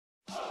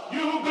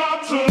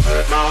What's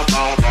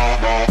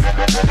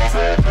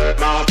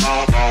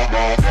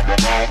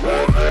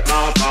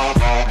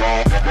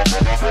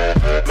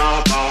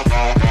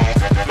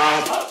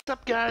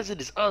up guys,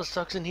 it is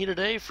Oztoxin here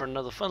today for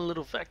another fun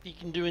little fact you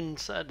can do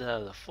inside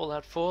the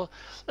Fallout 4.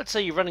 Let's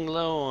say you're running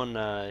low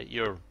on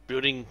your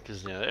building,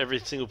 because every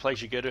single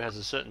place you go to has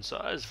a certain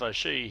size. If I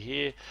show you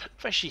here,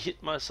 I've actually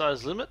hit my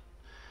size limit.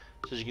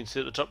 So as you can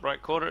see at the top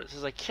right corner, it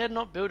says I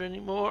cannot build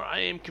anymore. I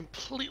am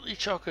completely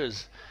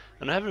chockers.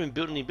 And I haven't been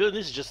building any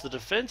buildings, this is just the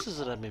defenses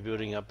that I've been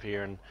building up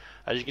here. And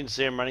as you can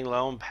see, I'm running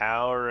low on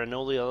power and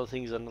all the other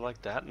things under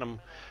like that. And I'm,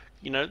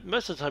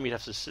 most of the time you'd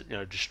have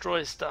to,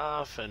 destroy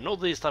stuff and all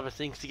these type of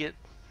things to get,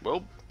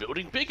 well,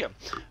 building bigger.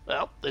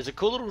 Well, there's a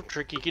cool little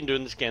trick you can do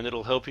in this game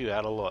that'll help you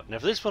out a lot. Now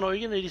for this one, all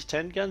you're going to need is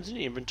 10 guns in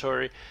your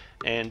inventory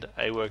and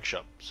a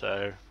workshop.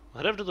 So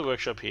head over to the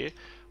workshop here.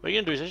 What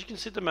you're going to do is, as you can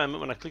see at the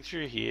moment, when I click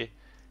through here,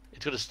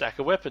 it's got a stack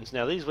of weapons.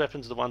 Now these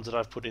weapons are the ones that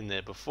I've put in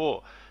there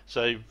before.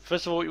 So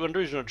first of all, what you want to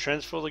do is you want to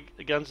transfer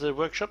the guns to the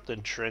workshop,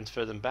 then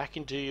transfer them back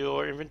into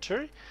your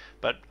inventory.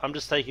 But I'm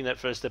just taking that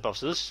first step off.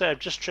 So let's say I've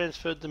just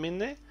transferred them in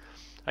there.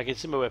 I can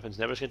see my weapons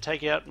now. I'm just going to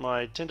take out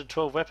my 10 to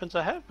 12 weapons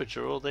I have, which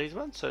are all these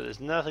ones. So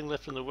there's nothing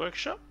left in the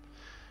workshop.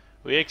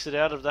 We exit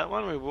out of that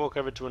one. We walk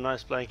over to a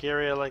nice blank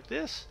area like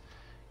this.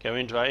 Go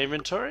into our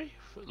inventory.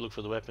 Look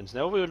for the weapons.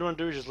 Now what we want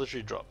to do is just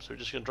literally drop. So we're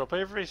just going to drop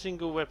every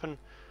single weapon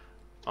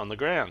on the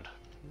ground.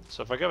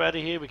 So if I go out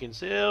of here, we can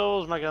see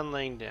there's my gun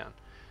laying down.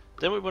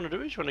 Then what we want to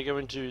do is you want to go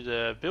into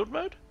the build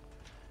mode.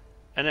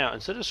 And now,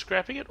 instead of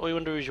scrapping it, all you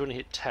want to do is you want to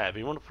hit tab.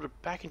 You want to put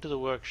it back into the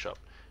workshop.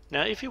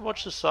 Now if you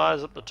watch the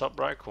size up the top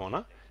right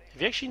corner,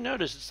 if you actually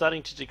notice it's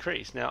starting to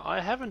decrease. Now I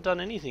haven't done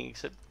anything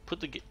except put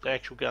the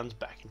actual guns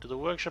back into the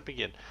workshop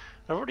again.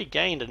 I've already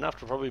gained enough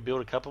to probably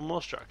build a couple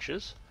more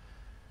structures.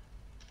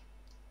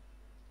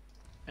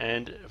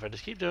 And if I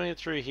just keep doing it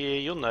through here,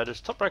 you'll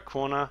notice top right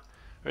corner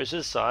where it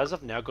says size,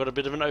 I've now got a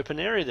bit of an open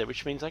area there,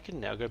 which means I can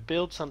now go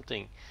build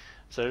something.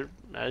 So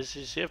as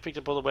you see, I've picked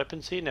up all the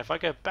weapons here. Now if I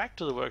go back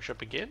to the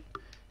workshop again,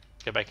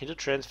 go back into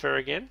transfer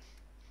again,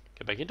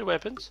 go back into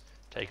weapons,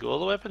 take all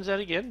the weapons out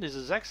again. These are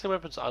the exact same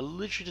weapons I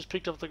literally just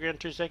picked off the ground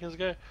 2 seconds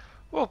ago.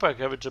 Walk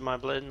back over to my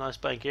nice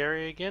blank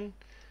area again,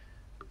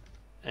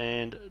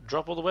 and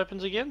drop all the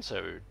weapons again. So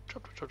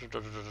drop, drop, drop,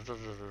 drop, drop, drop,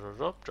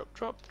 drop, drop,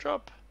 drop,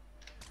 drop.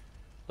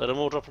 Let them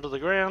all drop onto the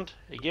ground.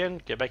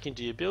 Again, go back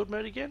into your build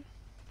mode again.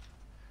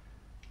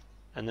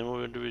 And then what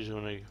we're going to do is we're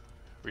going to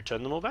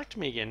return them all back to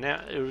me again.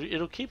 Now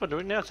it'll keep on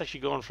doing it. Now it's actually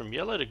gone from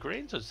yellow to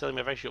green, so it's telling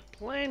me I've actually got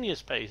plenty of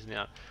space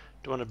now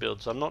to want to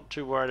build, so I'm not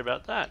too worried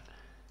about that.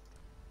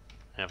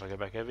 Now if I go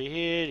back over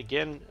here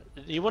again,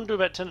 you want to do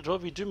about 10 to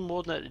 12. If you do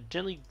more than that, it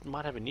generally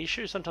might have an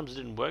issue. Sometimes it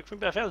didn't work for me,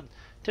 but I found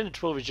 10 to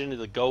 12 is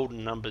generally the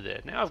golden number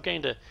there. Now I've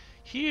gained a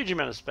huge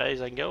amount of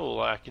space. I can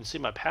go, I can see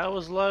my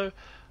power's low.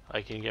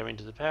 I can go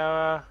into the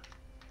power,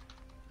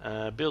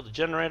 build the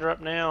generator up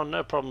now,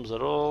 no problems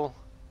at all.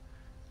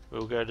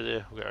 We'll go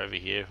over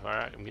here.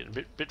 Alright, I'm getting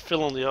a bit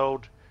fill on the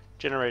old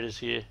generators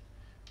here.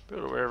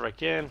 Build it wherever I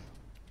can.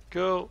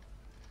 Go.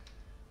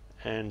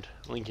 And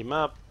link him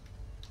up.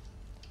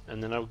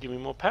 And then that'll give me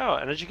more power.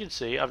 And as you can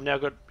see, I've now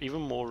got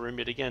even more room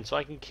yet again. So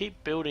I can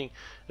keep building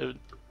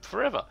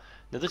forever.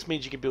 Now this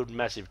means you can build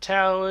massive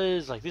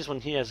towers. Like this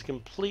one here has a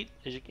complete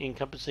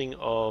encompassing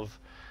of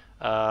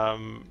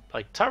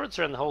like turrets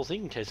around the whole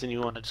thing in case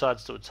anyone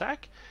decides to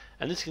attack.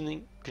 And this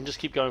can just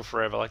keep going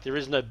forever. Like there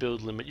is no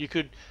build limit. You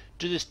could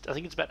do this, I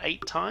think it's about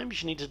 8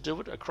 times you need to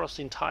do it across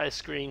the entire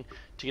screen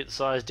to get the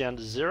size down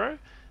to 0.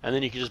 And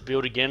then you can just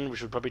build again,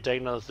 which would probably take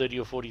another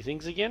 30 or 40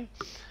 things again.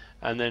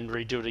 And then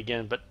redo it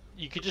again. But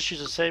you could just use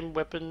the same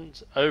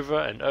weapons over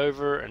and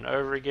over and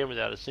over again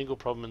without a single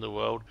problem in the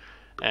world.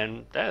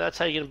 And that's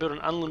how you're going to build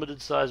an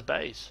unlimited size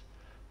base.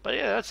 But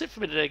yeah, that's it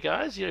for me today,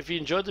 guys. If you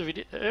enjoyed the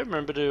video,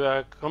 remember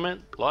to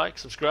comment, like,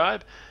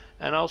 subscribe.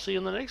 And I'll see you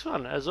in the next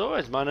one. As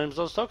always, my name's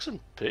Oztoxin.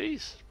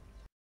 Peace.